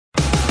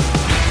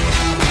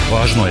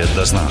Važno je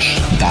da znaš.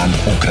 Dan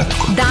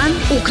ukratko. Dan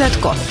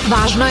ukratko.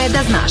 Važno je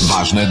da znaš.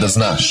 Važno je da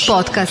znaš.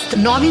 Podcast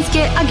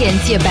novinske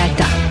agencije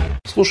Beta.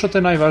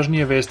 Slušate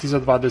najvažnije vesti za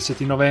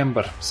 20.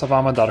 novembar. Sa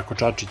vama Darko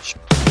Čačić.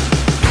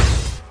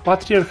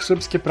 Patrijarh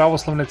Srpske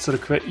pravoslavne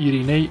crkve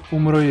Irinej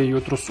umro je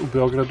jutros u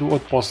Beogradu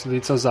od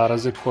posljedica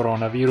zaraze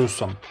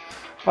koronavirusom.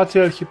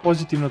 Patrijarh je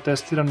pozitivno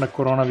testiran na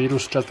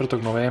koronavirus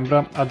 4.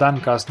 novembra, a dan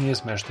kasnije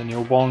smešten je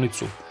u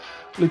bolnicu.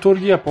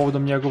 Liturgija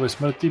povodom njegove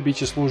smrti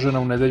biće služena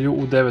u nedelju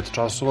u 9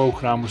 časova u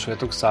hramu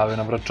Svetog Save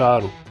na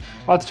Vračaru.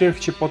 Patrijarh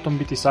će potom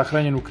biti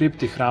sahranjen u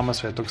kripti hrama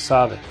Svetog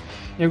Save.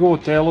 Njegovo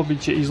telo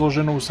biće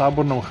izloženo u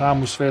sabornom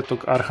hramu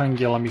Svetog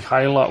Arhangela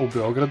Mihajla u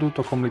Beogradu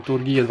tokom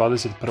liturgije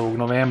 21.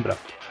 novembra,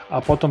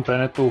 a potom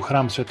preneto u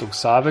hram Svetog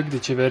Save gdje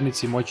će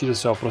vernici moći da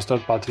se oproste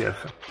od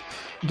patrijarha.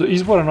 Do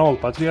izbora novog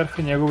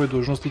patrijarha njegove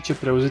dužnosti će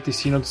preuzeti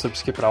Sinod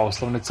Srpske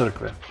pravoslavne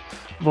crkve.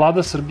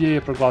 Vlada Srbije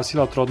je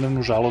proglasila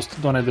trodnevnu žalost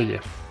do nedelje.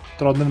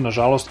 Trodnevna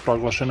žalost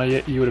proglašena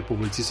je i u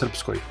Republici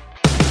Srpskoj.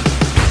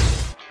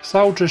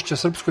 Saučešća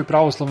Srpskoj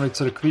pravoslavnoj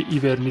crkvi i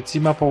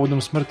vernicima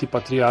povodom smrti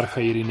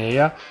patrijarha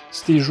Irineja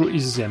stižu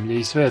iz zemlje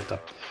i sveta.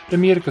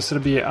 Premijerka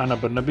Srbije Ana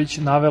Brnabić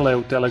navela je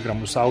u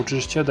telegramu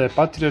saučešća da je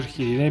patrijarh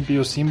Irinej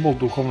bio simbol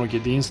duhovnog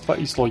jedinstva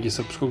i sloge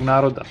srpskog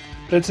naroda.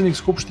 Predsjednik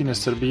Skupštine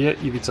Srbije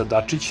Ivica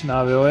Dačić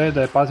naveo je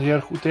da je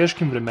patrijarh u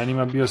teškim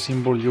vremenima bio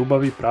simbol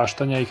ljubavi,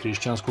 praštanja i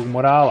hrišćanskog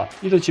morala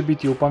i da će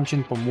biti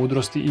upamćen po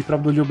mudrosti i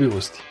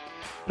pravdoljubivosti.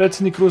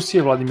 Predsjednik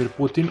Rusije Vladimir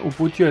Putin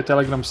uputio je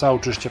telegram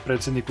saučešća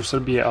predsjedniku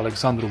Srbije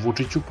Aleksandru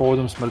Vučiću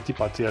povodom smrti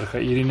patrijarha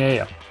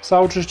Irineja.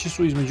 Saučešće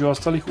su između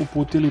ostalih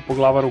uputili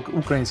poglavar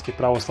Ukrajinske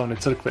pravoslavne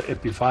crkve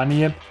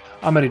Epifanije,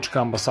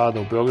 američka ambasada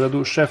u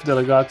Beogradu, šef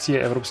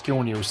delegacije Evropske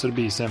unije u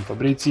Srbiji Sem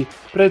Fabrici,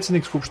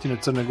 predsjednik Skupštine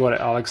Crne Gore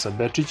Aleksa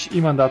Bečić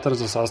i mandatar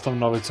za sastav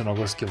nove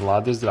crnogorske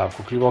vlade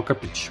Zdravko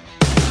Krivokapić.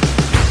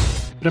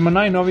 Prema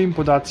najnovijim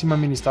podacima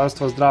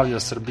Ministarstva zdravlja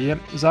Srbije,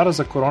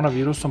 zaraza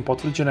koronavirusom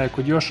potvrđena je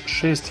kod još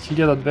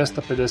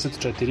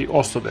 6254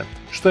 osobe,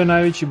 što je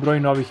najveći broj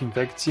novih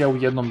infekcija u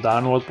jednom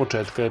danu od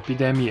početka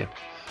epidemije.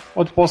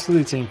 Od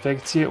posljedice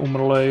infekcije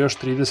umrlo je još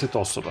 30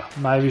 osoba,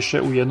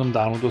 najviše u jednom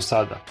danu do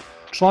sada.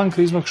 Član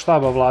kriznog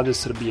štaba vlade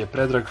Srbije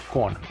Predrag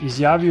Kon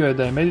izjavio je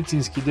da je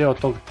medicinski deo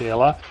tog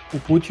tela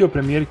uputio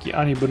premijerki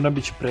Ani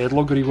Brnabić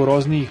predlog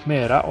rigoroznijih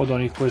mera od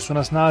onih koje su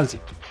na snazi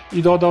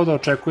i dodao da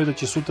očekuje da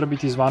će sutra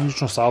biti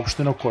zvanično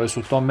saopšteno koje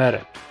su to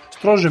mere.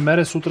 Strože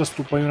mere sutra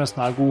stupaju na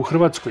snagu u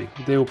Hrvatskoj,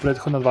 gde je u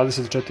prethodna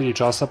 24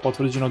 časa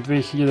potvrđeno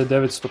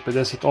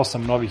 2958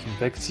 novih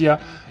infekcija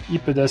i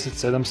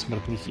 57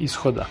 smrtnih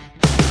ishoda.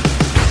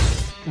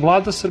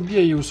 Vlada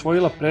Srbije je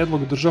usvojila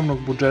predlog državnog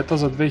budžeta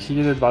za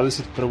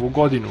 2021.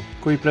 godinu,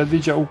 koji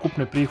predviđa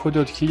ukupne prihode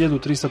od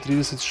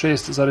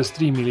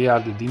 1336,3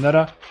 milijarde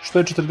dinara, što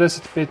je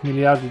 45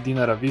 milijardi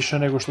dinara više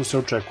nego što se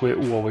očekuje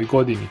u ovoj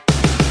godini.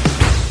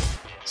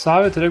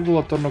 Savet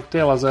regulatornog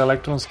tela za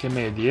elektronske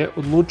medije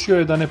odlučio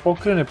je da ne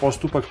pokrene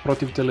postupak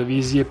protiv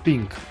televizije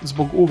Pink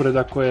zbog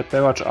uvreda koje je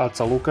pevač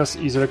Aca Lukas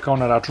izrekao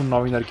na račun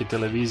novinarke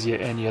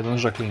televizije N1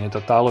 Žakline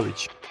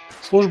Tatalović.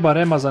 Služba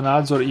REM-a za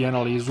nadzor i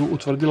analizu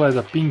utvrdila je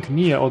da Pink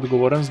nije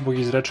odgovoran zbog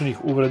izrečenih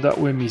uvreda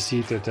u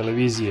emisiji te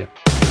televizije.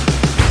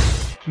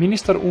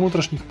 Ministar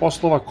unutrašnjih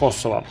poslova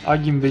Kosova,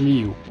 Agim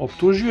Veljiju,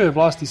 optužio je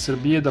vlasti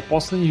Srbije da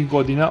poslednjih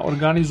godina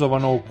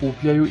organizovano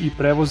okupljaju i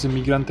prevoze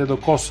migrante do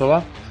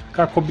Kosova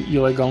kako bi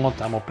ilegalno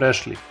tamo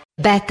prešli.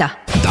 Beta.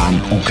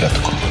 Dan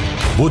ukratko.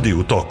 Budi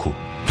u toku.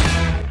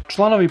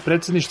 Članovi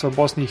predsjedništva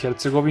Bosne i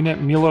Hercegovine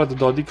Milorad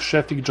Dodik,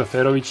 Šefik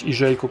Džaferović i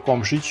Željko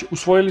Komšić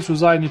usvojili su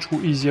zajedničku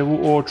izjavu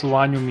o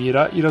očuvanju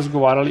mira i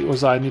razgovarali o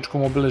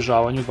zajedničkom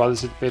obeležavanju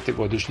 25.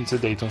 godišnjice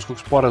Dejtonskog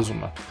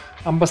sporazuma.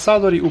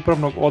 Ambasadori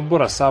Upravnog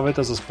odbora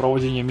Saveta za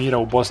sprovođenje mira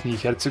u Bosni i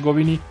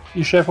Hercegovini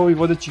i šefovi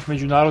vodećih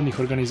međunarodnih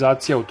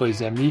organizacija u toj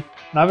zemlji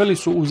naveli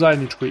su u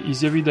zajedničkoj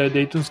izjavi da je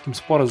Dejtonskim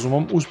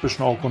sporazumom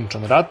uspešno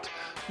okončan rat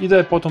i da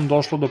je potom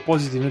došlo do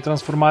pozitivne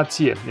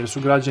transformacije, jer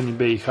su građani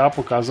BiH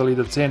pokazali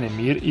da cene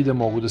mir i da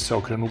mogu da se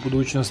okrenu u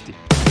budućnosti.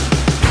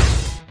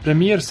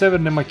 Premijer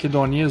Severne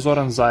Makedonije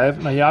Zoran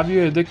Zaev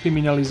najavio je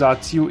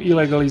dekriminalizaciju i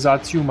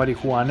legalizaciju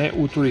marihuane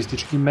u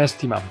turističkim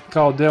mestima,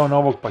 kao deo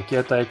novog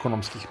paketa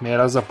ekonomskih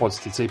mera za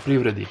podsticaj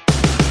privredi.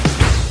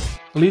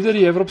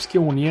 Lideri Evropske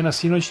unije na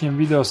sinoćnjem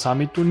video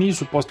samitu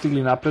nisu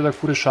postigli napredak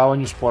u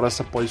rešavanju spora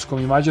sa Poljskom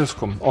i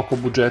Mađarskom oko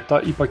budžeta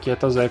i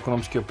paketa za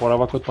ekonomski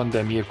oporavak od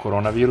pandemije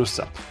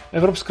koronavirusa.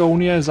 Evropska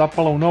unija je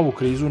zapala u novu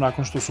krizu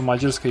nakon što su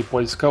Mađarska i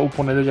Poljska u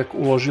ponedeljak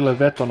uložile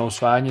veto na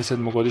usvajanje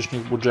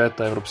 7-godišnjeg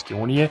budžeta Evropske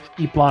unije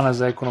i plana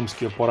za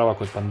ekonomski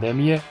oporavak od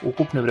pandemije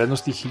ukupne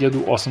vrednosti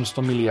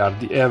 1800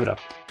 milijardi evra.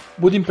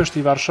 Budimpešta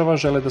i Varšava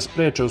žele da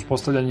spreče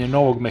uspostavljanje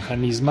novog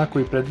mehanizma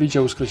koji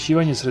predviđa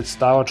uskraćivanje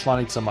sredstava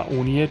članicama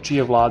Unije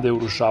čije vlade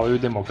urušavaju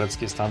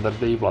demokratske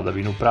standarde i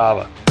vladavinu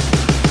prava.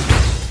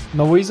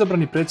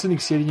 Novoizabrani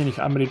predsjednik Sjedinjenih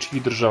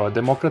Američkih Država,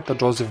 demokrata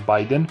Joseph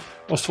Biden,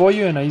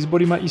 osvojio je na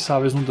izborima i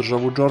saveznu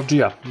državu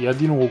Georgija,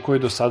 jedinu u kojoj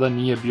do sada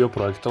nije bio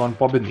projektovan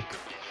pobednik.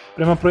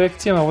 Prema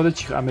projekcijama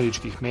vodećih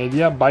američkih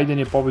medija, Biden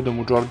je pobedom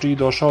u Džordžiji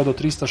došao do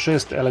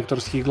 306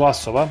 elektorskih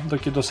glasova,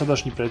 dok je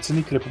dosadašnji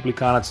predsjednik,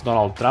 republikanac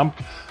Donald Trump,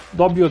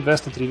 dobio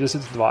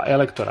 232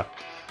 elektora.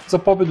 Za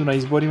pobedu na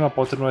izborima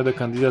potrebno je da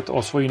kandidat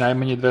osvoji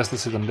najmanje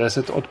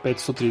 270 od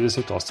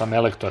 538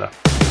 elektora.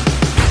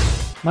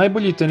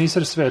 Najbolji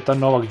teniser sveta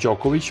Novak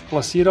Đoković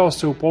plasirao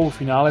se u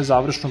polufinale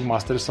završnog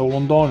Mastersa u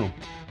Londonu,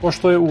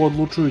 pošto je u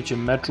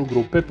odlučujućem meču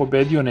grupe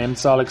pobedio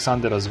Nemca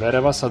Aleksandera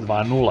Zvereva sa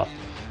 2:0.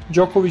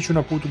 Đokoviću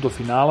na putu do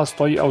finala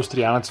stoji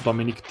Austrijanac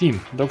Dominik Thiem,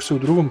 dok se u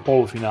drugom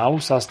polufinalu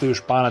sastaju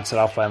Španac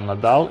Rafael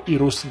Nadal i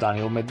Rus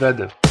Daniil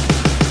Medvedev.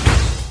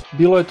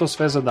 Bilo je to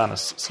sve za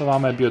danas. Sa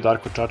vama je bio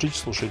Darko Čačić,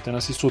 slušajte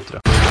nas i sutra.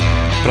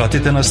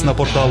 Pratite nas na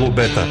portalu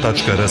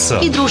beta.rs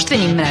I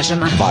društvenim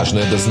mrežama. Važno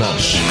je da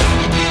znaš.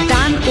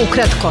 Dan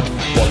ukratko.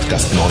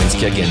 Podcast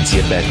novinske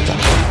agencije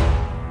Beta.